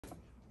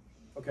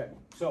Okay,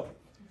 so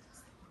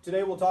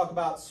today we'll talk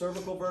about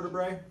cervical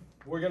vertebrae.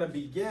 We're going to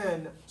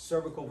begin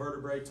cervical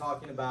vertebrae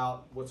talking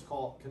about what's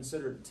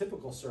considered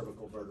typical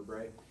cervical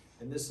vertebrae,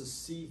 and this is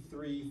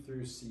C3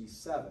 through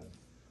C7.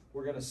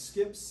 We're going to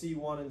skip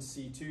C1 and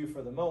C2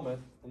 for the moment,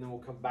 and then we'll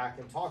come back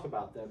and talk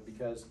about them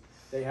because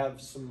they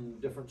have some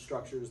different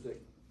structures that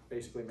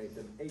basically make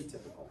them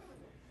atypical.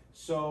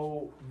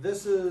 So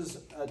this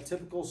is a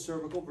typical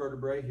cervical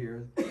vertebrae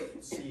here,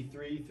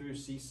 C3 through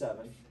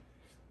C7.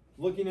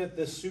 Looking at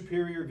this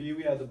superior view,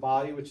 we have the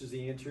body, which is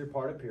the anterior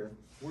part up here.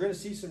 We're going to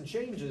see some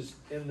changes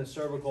in the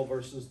cervical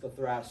versus the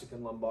thoracic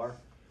and lumbar,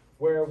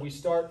 where we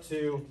start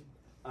to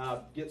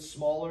get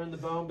smaller in the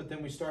bone, but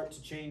then we start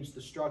to change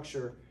the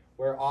structure,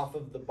 where off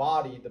of the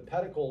body, the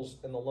pedicles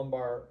in the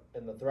lumbar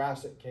and the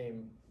thoracic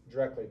came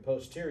directly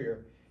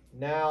posterior.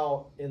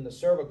 Now in the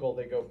cervical,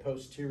 they go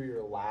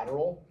posterior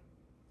lateral,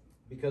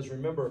 because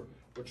remember,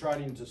 we're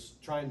trying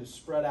to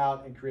spread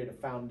out and create a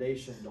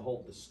foundation to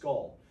hold the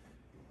skull.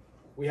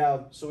 We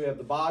have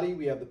the body,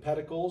 we have the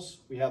pedicles,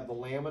 we have the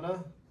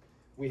lamina,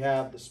 we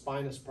have the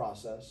spinous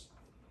process.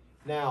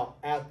 Now,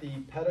 at the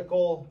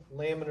pedicle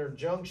laminar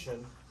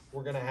junction,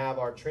 we're going to have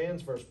our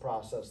transverse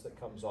process that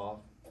comes off.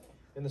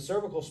 In the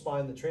cervical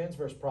spine, the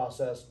transverse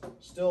process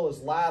still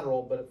is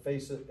lateral, but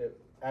it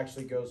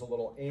actually goes a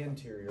little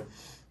anterior,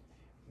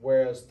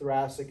 whereas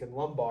thoracic and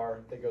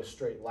lumbar, they go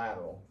straight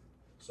lateral.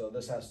 So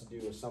this has to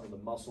do with some of the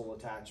muscle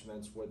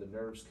attachments where the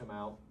nerves come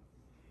out.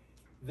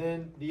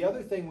 Then the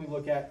other thing we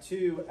look at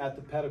too at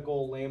the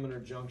pedicle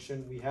laminar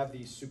junction, we have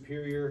these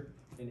superior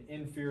and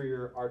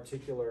inferior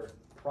articular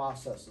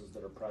processes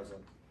that are present.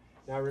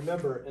 Now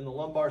remember, in the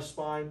lumbar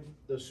spine,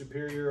 the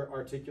superior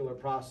articular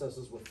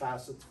processes with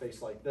facets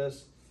face like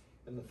this.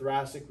 In the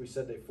thoracic, we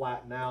said they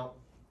flatten out.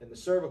 In the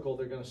cervical,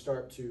 they're going to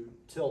start to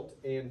tilt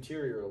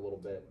anterior a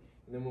little bit.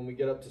 And then when we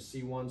get up to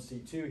C1,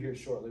 C2 here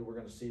shortly, we're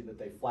going to see that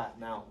they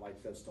flatten out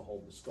like this to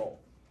hold the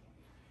skull.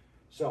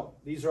 So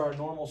these are our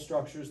normal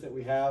structures that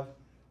we have.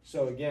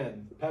 So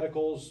again,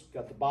 pedicles,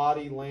 got the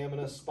body,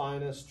 lamina,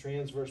 spinous,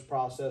 transverse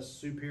process,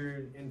 superior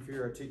and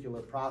inferior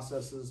articular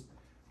processes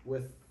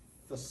with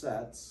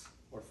facets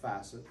or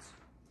facets.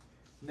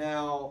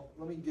 Now,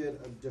 let me get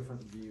a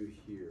different view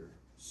here.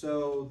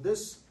 So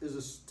this is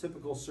a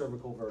typical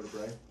cervical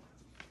vertebrae.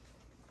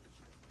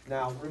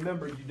 Now,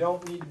 remember, you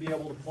don't need to be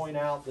able to point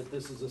out that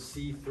this is a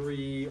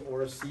C3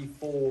 or a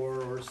C4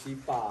 or a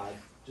C5.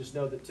 Just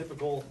know that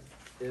typical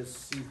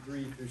is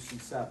C3 through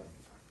C7.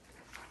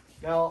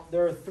 Now,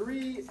 there are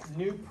three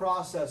new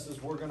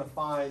processes we're going to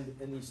find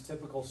in these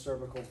typical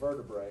cervical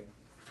vertebrae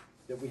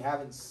that we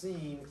haven't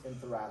seen in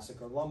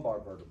thoracic or lumbar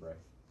vertebrae.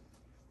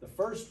 The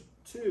first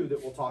two that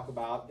we'll talk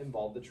about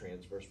involve the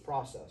transverse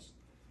process.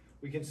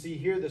 We can see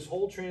here this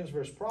whole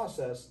transverse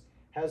process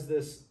has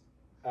this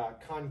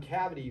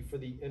concavity for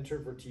the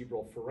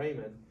intervertebral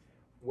foramen,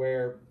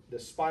 where the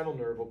spinal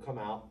nerve will come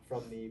out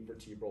from the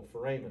vertebral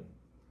foramen.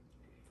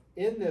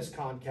 In this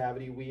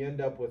concavity, we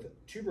end up with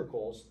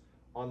tubercles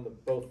on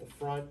both the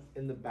front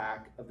and the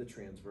back of the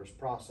transverse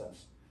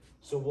process.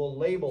 So we'll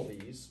label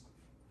these.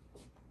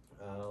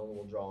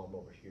 We'll draw them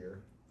over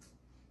here.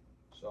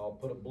 So I'll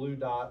put a blue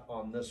dot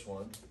on this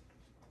one,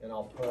 and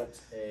I'll put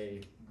a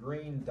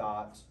green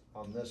dot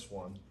on this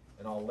one,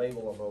 and I'll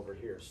label them over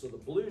here. So the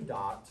blue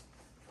dot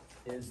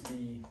is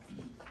the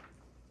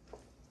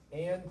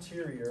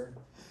anterior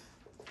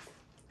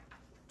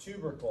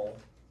tubercle,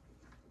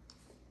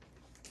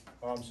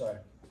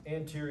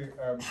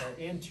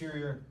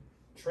 anterior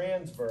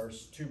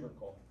transverse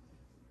tubercle.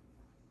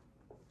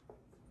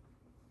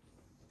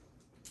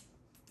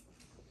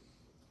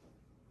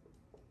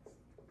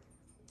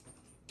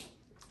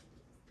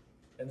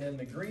 And then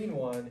the green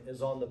one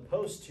is on the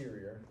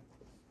posterior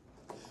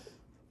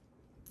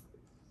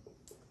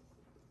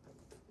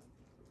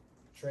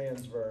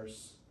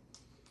transverse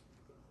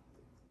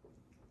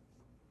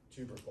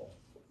tubercle.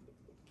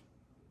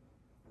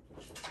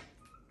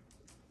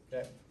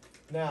 Okay.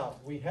 Now,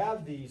 we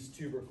have these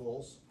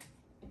tubercles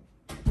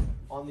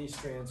on these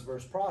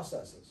transverse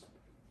processes.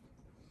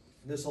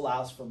 This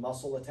allows for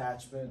muscle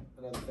attachment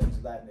and other things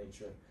of that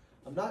nature.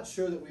 I'm not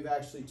sure that we've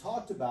actually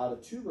talked about a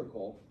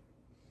tubercle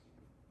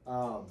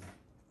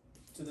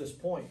to this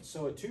point.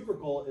 So a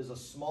tubercle is a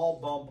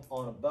small bump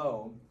on a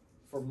bone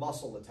for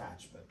muscle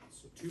attachment.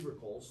 So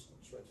tubercles,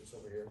 let's write this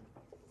over here.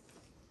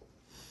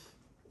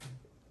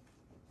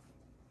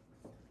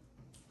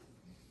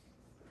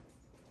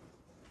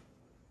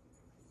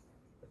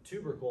 A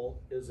tubercle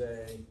is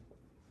a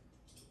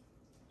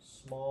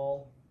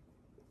small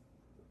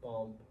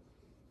bump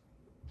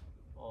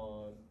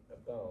on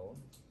a bone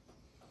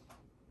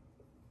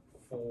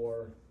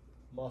for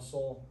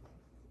muscle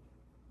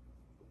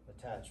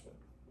attachment.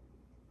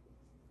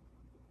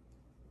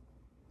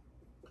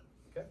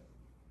 Okay?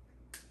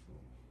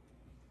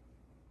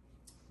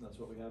 That's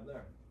what we have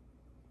there.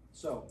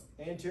 So,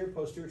 anterior,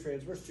 posterior,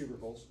 transverse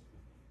tubercles.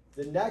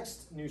 The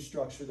next new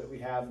structure that we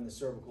have in the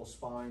cervical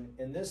spine,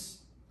 and this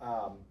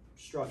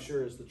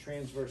structure is the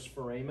transverse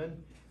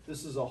foramen.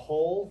 This is a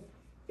hole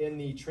in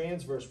the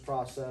transverse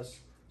process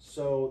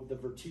so the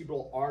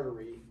vertebral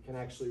artery can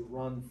actually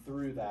run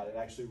through that. It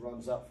actually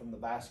runs up from the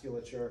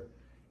vasculature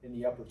in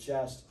the upper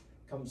chest,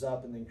 comes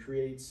up, and then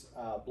creates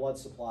blood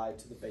supply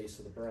to the base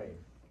of the brain.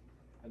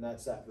 And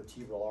that's that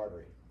vertebral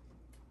artery.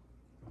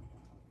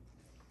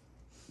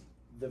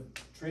 The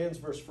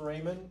transverse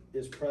foramen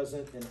is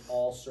present in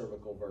all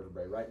cervical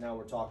vertebrae. Right now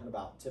we're talking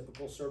about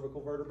typical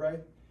cervical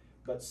vertebrae,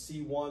 but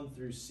C1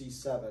 through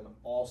C7,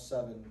 all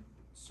 7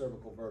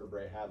 cervical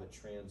vertebrae have a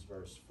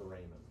transverse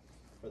foramen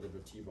for the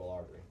vertebral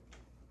artery.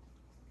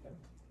 Okay.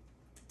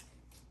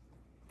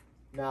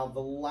 Now the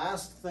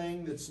last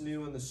thing that's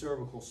new in the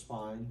cervical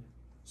spine,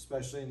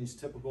 especially in these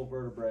typical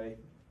vertebrae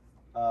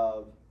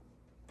of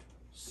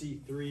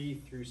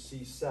C3 through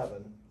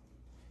C7,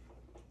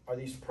 are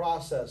these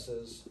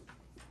processes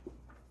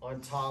on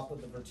top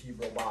of the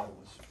vertebral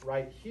bodies.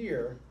 Right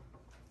here,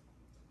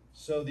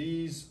 so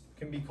these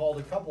can be called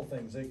a couple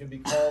things. They can be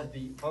called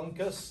the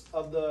uncus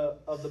of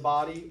the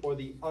body or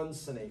the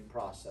uncinate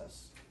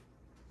process.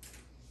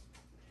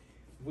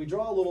 If we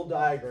draw a little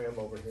diagram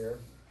over here.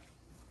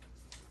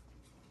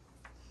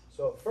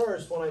 So at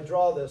first, when I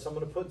draw this, I'm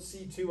going to put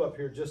C2 up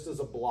here just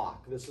as a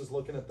block. This is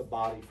looking at the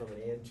body from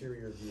an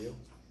anterior view.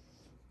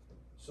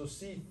 So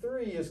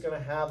C3 is going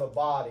to have a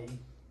body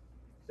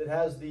that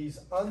has these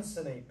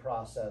uncinate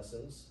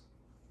processes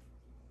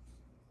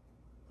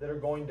that are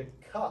going to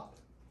cup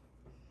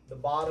the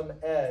bottom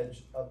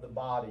edge of the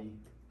body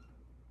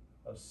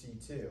of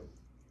C2.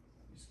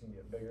 These can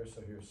get bigger,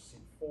 so here's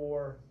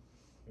C4,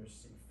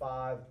 here's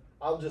C5.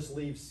 I'll just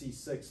leave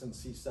C6 and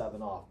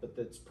C7 off, but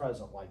it's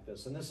present like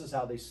this, and this is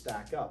how they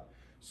stack up.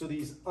 So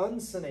these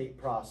uncinate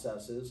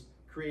processes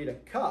create a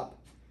cup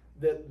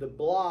that the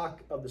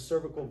block of the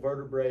cervical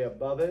vertebrae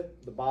above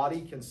it, the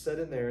body, can sit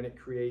in there, and it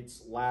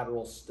creates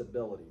lateral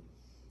stability.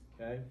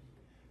 Okay?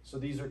 So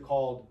these are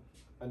called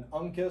an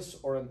uncus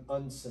or an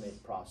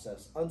uncinate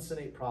process.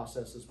 Uncinate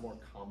process is more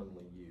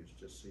commonly used,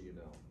 just so you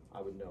know.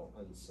 I would know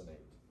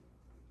uncinate.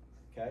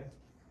 Okay?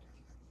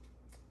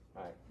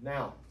 All right.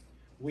 Now,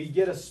 we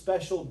get a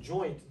special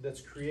joint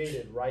that's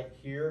created right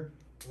here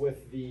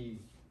with the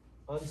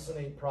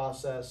uncinate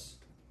process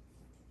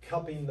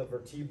cupping the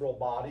vertebral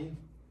body.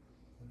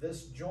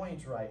 This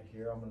joint right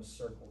here, I'm going to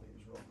circle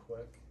these real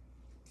quick.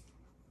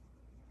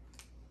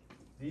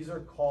 These are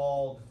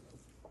called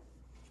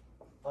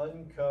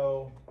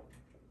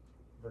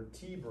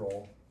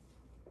uncovertebral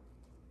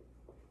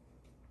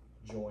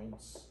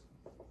joints,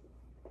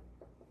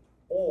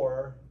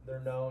 or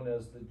they're known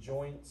as the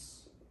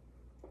joints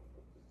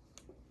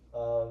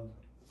of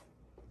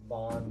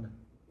von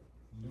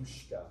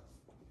Luschka.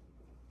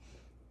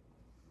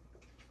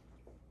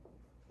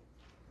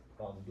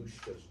 Von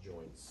Luschka's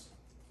joints.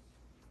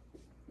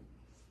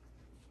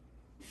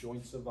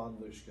 Joints of von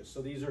Luschka.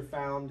 So these are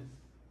found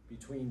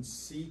between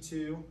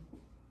C2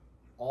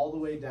 all the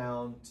way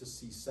down to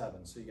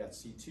C7. So you got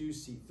C2,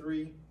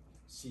 C3,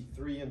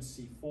 C3 and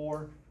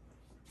C4,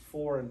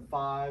 4 and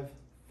 5,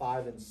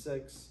 5 and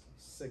 6,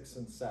 6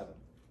 and 7.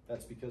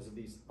 That's because of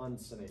these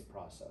uncinate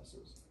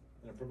processes.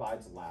 And it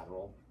provides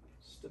lateral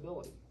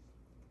stability.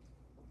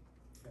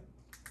 Okay.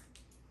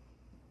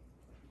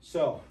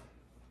 So,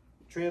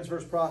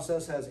 transverse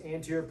process has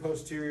anterior,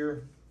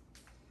 posterior,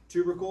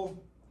 tubercle.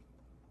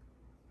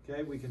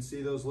 Okay, we can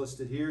see those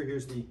listed here.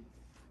 Here's the,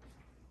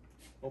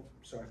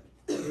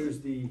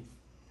 here's the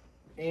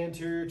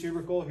anterior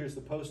tubercle. Here's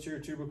the posterior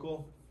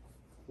tubercle.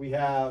 We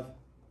have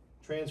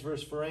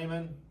transverse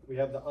foramen. We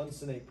have the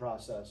uncinate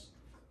process.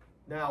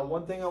 Now,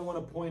 one thing I want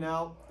to point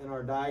out in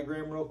our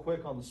diagram real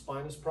quick on the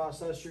spinous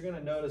process, you're going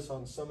to notice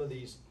on some of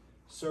these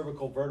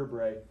cervical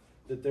vertebrae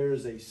that there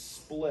is a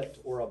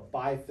split or a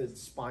bifid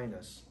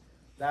spinous.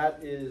 That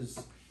is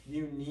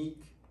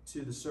unique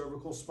to the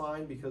cervical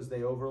spine because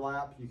they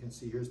overlap. You can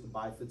see here's the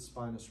bifid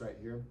spinous right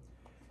here.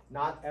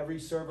 Not every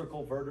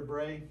cervical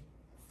vertebrae,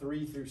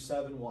 3 through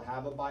 7, will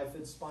have a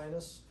bifid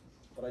spinous,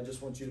 but I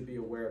just want you to be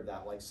aware of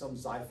that. Like some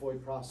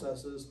xiphoid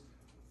processes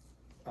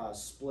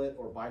split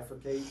or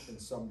bifurcate, and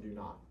some do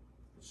not.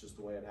 It's just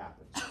the way it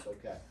happens. It's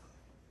okay.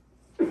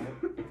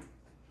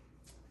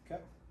 Okay.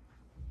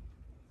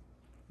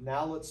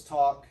 Now let's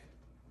talk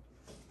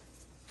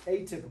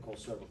atypical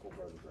cervical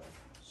vertebrae.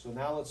 So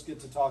now let's get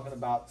to talking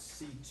about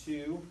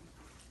C2,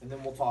 and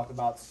then we'll talk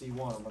about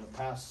C1. I'm going to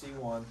pass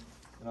C1,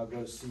 and I'll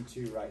go to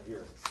C2 right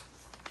here.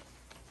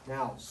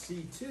 Now,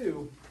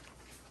 C2,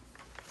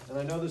 and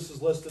I know this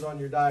is listed on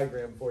your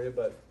diagram for you,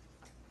 but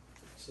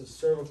this is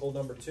cervical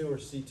number 2 or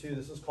C2.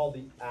 This is called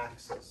the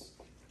axis.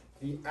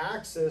 The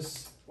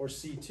axis, or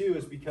C2,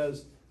 is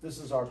because this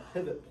is our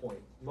pivot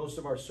point. Most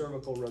of our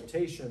cervical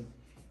rotation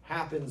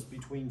happens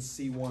between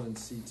C1 and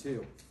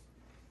C2.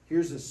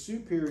 Here's a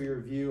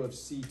superior view of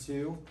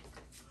C2.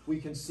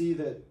 We can see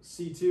that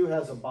C2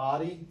 has a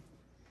body.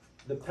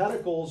 The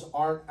pedicles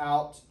aren't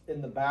out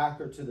in the back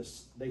or to the,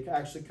 they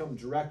actually come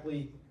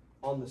directly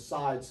on the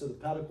side. So the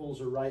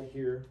pedicles are right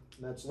here,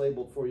 and that's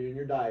labeled for you in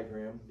your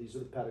diagram. These are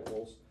the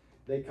pedicles.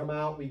 They come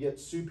out, we get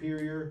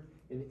superior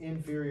and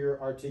inferior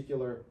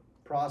articular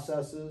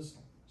processes,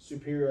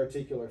 superior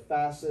articular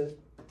facet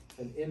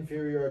and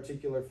inferior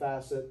articular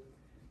facet.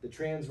 The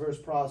transverse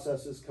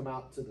processes come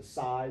out to the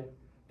side.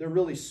 They're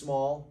really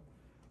small.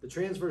 The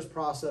transverse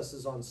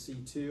processes on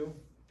C2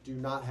 do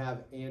not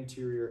have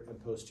anterior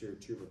and posterior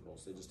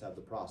tubercles. They just have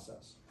the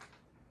process.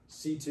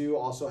 C2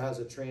 also has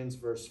a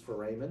transverse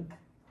foramen.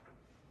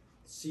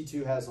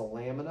 C2 has a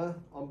lamina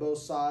on both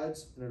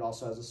sides, and it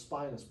also has a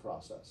spinous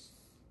process.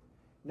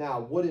 Now,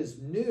 what is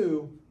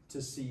new to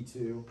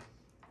C2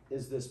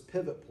 is this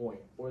pivot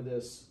point, or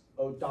this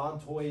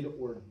odontoid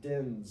or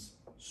dens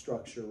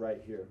structure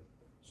right here.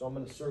 So I'm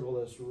going to circle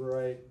this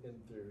right in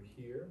through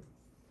here.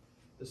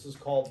 This is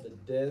called the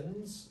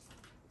dens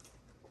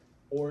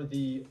or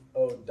the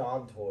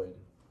odontoid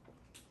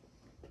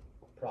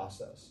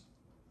process.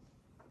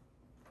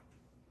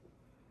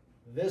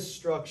 This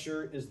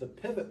structure is the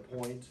pivot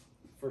point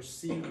for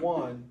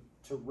C1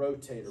 to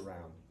rotate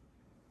around.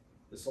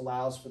 This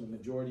allows for the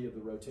majority of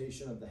the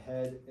rotation of the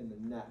head and the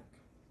neck.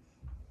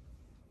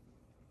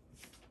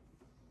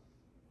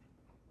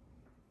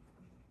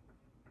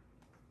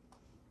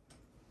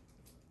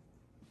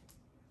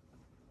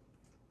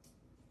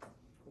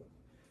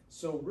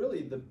 So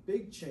really the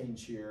big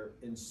change here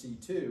in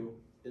C2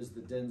 is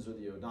the dens or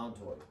the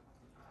odontoid.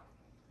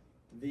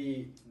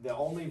 The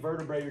only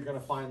vertebrae you're going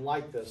to find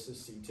like this is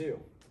C2.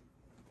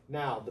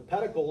 Now, the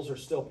pedicles are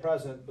still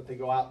present, but they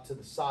go out to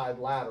the side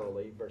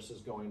laterally versus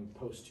going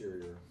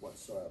posterior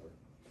whatsoever.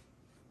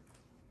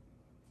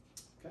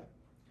 Okay.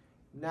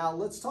 Now,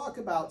 let's talk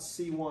about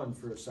C1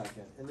 for a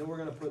second, and then we're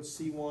going to put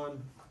C1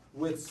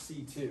 with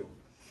C2.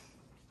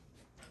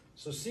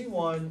 So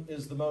C1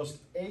 is the most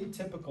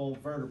atypical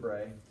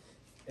vertebrae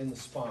in the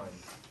spine.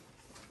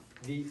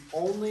 The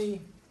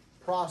only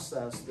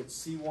process that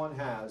C1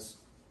 has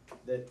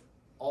that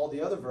all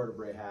the other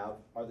vertebrae have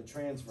are the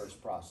transverse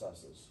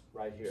processes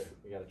right here.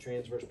 We got a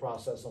transverse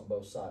process on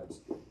both sides.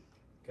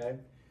 Okay,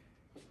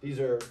 these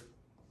are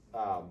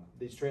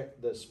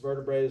this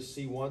vertebrae is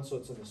C1, so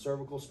it's in the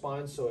cervical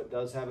spine, so it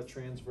does have a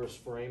transverse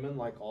foramen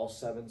like all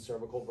 7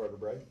 cervical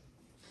vertebrae.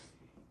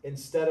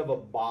 Instead of a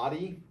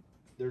body,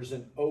 there's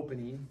an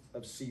opening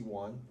of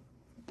C1.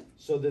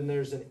 So then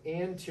there's an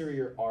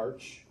anterior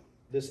arch.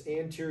 This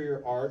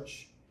anterior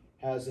arch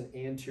has an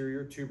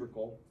anterior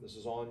tubercle. This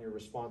is on your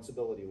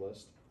responsibility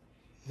list.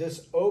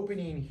 This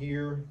opening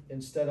here,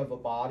 instead of a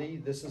body,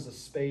 this is a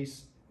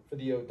space for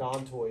the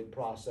odontoid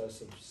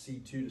process of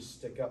C2 to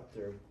stick up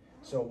through.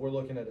 So we're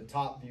looking at a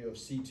top view of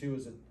C2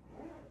 as it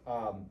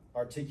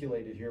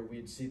articulated here.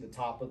 We'd see the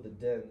top of the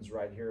dens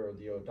right here, or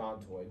the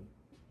odontoid.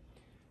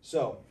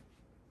 So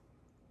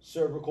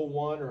cervical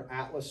 1 or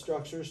atlas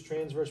structures,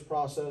 transverse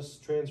process,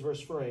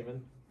 transverse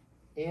foramen,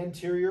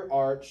 anterior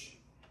arch,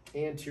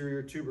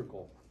 anterior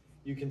tubercle.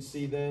 You can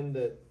see then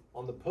that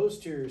on the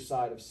posterior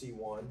side of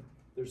C1,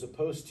 there's a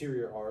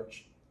posterior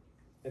arch,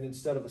 and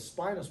instead of a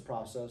spinous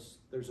process,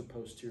 there's a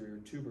posterior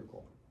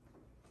tubercle.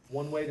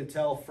 One way to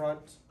tell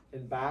front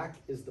and back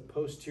is the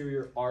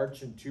posterior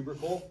arch and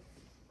tubercle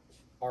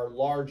are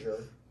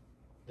larger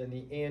than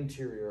the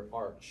anterior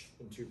arch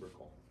and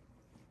tubercle.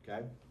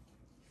 Okay?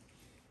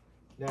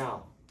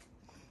 Now,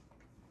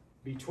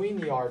 between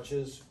the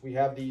arches, we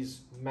have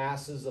these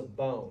masses of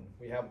bone.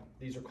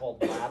 These are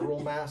called lateral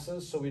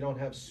masses, so we don't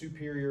have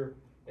superior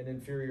and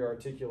inferior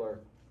articular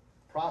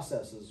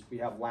processes. We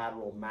have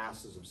lateral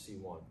masses of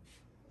C1.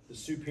 The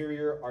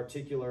superior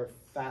articular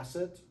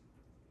facet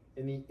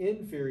and the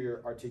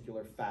inferior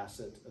articular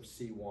facet of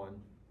C1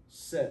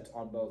 sit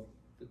on both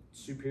the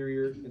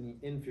superior and the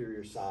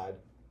inferior side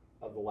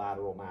of the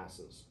lateral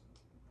masses.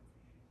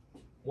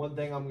 One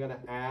thing I'm going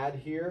to add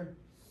here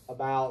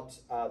about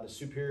the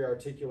superior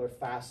articular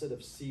facet of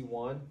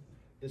C1.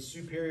 The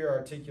superior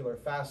articular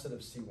facet of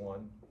C1,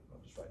 I'll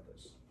just write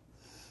this.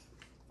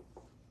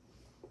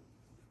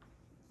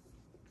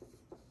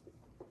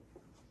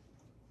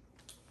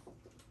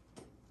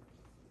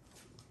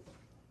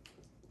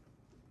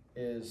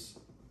 Is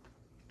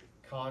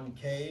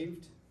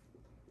concaved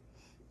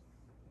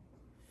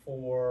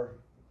for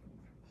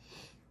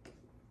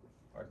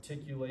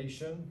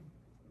articulation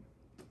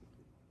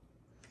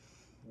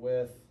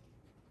with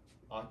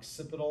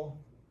occipital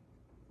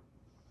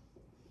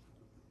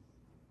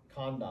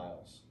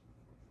condyles.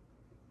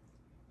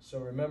 So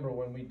remember,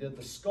 when we did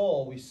the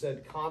skull, we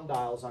said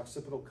condyles,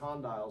 occipital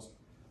condyles.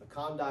 A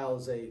condyle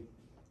is a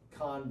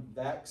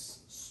convex,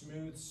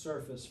 smooth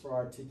surface for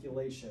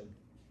articulation.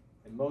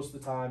 And most of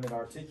the time it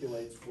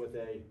articulates with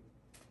a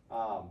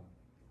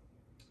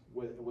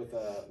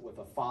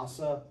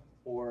fossa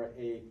or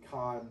a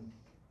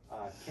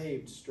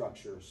concaved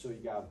structure. So you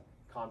got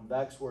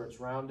convex where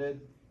it's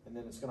rounded, and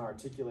then it's going to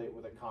articulate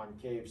with a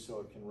concave so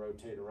it can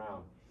rotate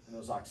around. And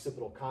those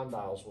occipital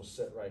condyles will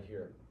sit right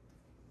here.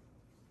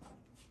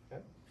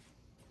 Okay.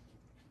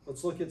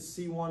 Let's look at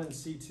C1 and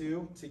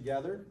C2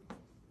 together,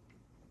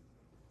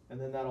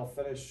 and then that'll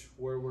finish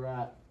where we're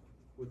at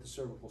with the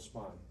cervical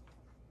spine.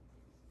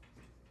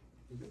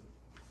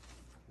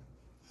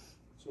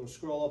 So we'll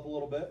scroll up a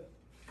little bit.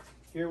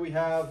 Here we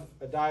have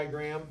a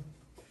diagram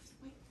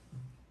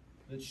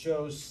that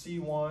shows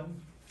C1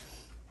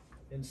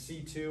 and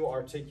C2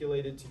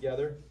 articulated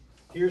together.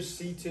 Here's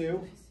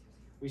C2.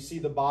 we see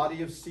the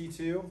body of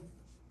C2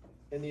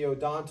 and the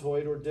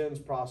odontoid or dens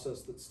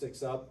process that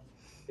sticks up.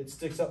 It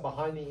sticks up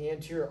behind the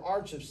anterior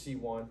arch of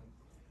C1.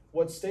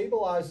 What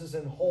stabilizes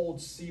and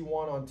holds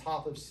C1 on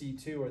top of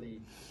C2 or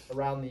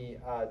around the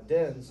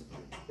dens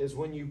is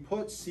when you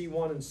put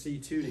C1 and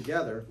C2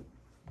 together,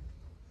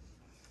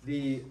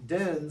 the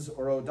dens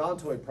or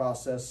odontoid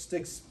process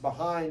sticks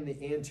behind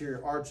the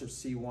anterior arch of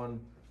C1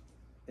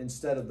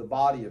 instead of the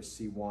body of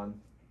C1.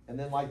 And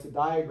then, like the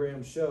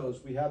diagram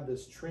shows, we have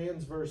this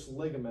transverse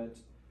ligament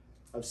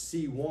of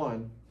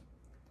C1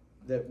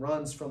 that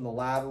runs from the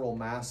lateral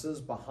masses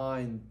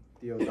behind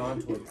the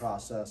odontoid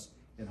process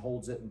and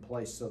holds it in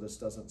place so this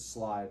doesn't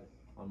slide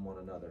on one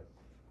another.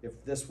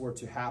 If this were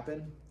to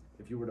happen,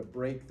 if you were to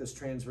break this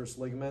transverse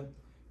ligament,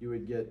 you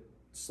would get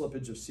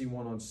slippage of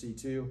C1 on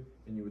C2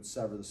 and you would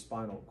sever the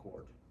spinal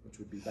cord, which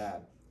would be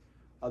bad.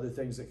 Other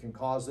things that can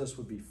cause this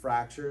would be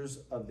fractures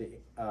of the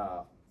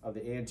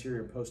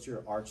anterior and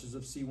posterior arches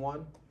of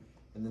C1,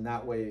 and then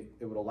that way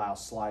it would allow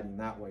sliding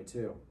that way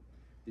too.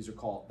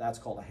 That's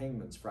called a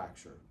hangman's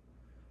fracture.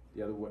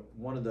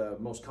 One of the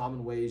most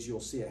common ways you'll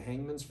see a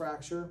hangman's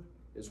fracture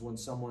is when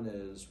someone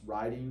is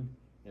riding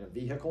in a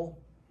vehicle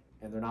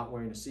and they're not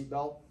wearing a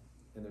seatbelt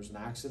and there's an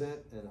accident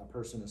and a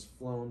person is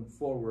flown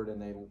forward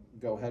and they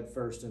go head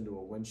first into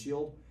a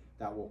windshield.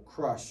 That will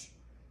crush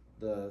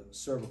the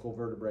cervical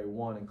vertebrae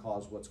 1 and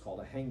cause what's called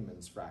a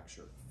hangman's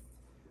fracture.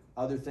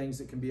 Other things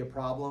that can be a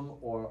problem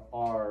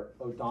are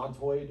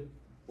odontoid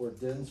or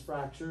dens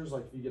fractures.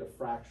 Like if you get a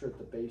fracture at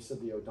the base of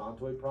the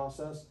odontoid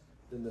process,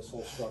 then this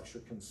whole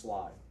structure can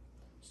slide.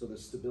 So the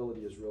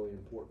stability is really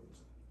important.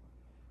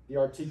 The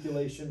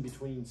articulation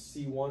between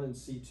C1 and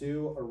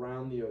C2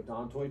 around the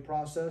odontoid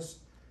process,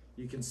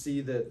 you can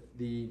see that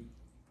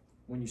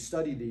when you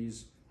study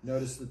these,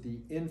 notice that the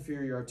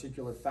inferior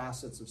articular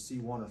facets of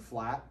C1 are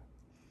flat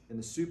and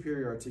the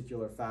superior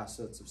articular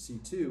facets of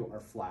C2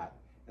 are flat.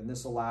 And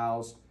this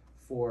allows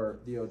for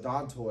the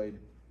odontoid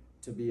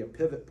to be a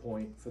pivot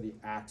point for the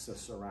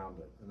axis around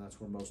it. And that's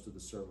where most of the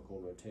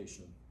cervical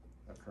rotation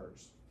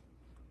occurs.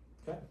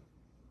 Okay,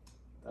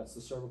 that's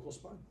the cervical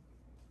spine.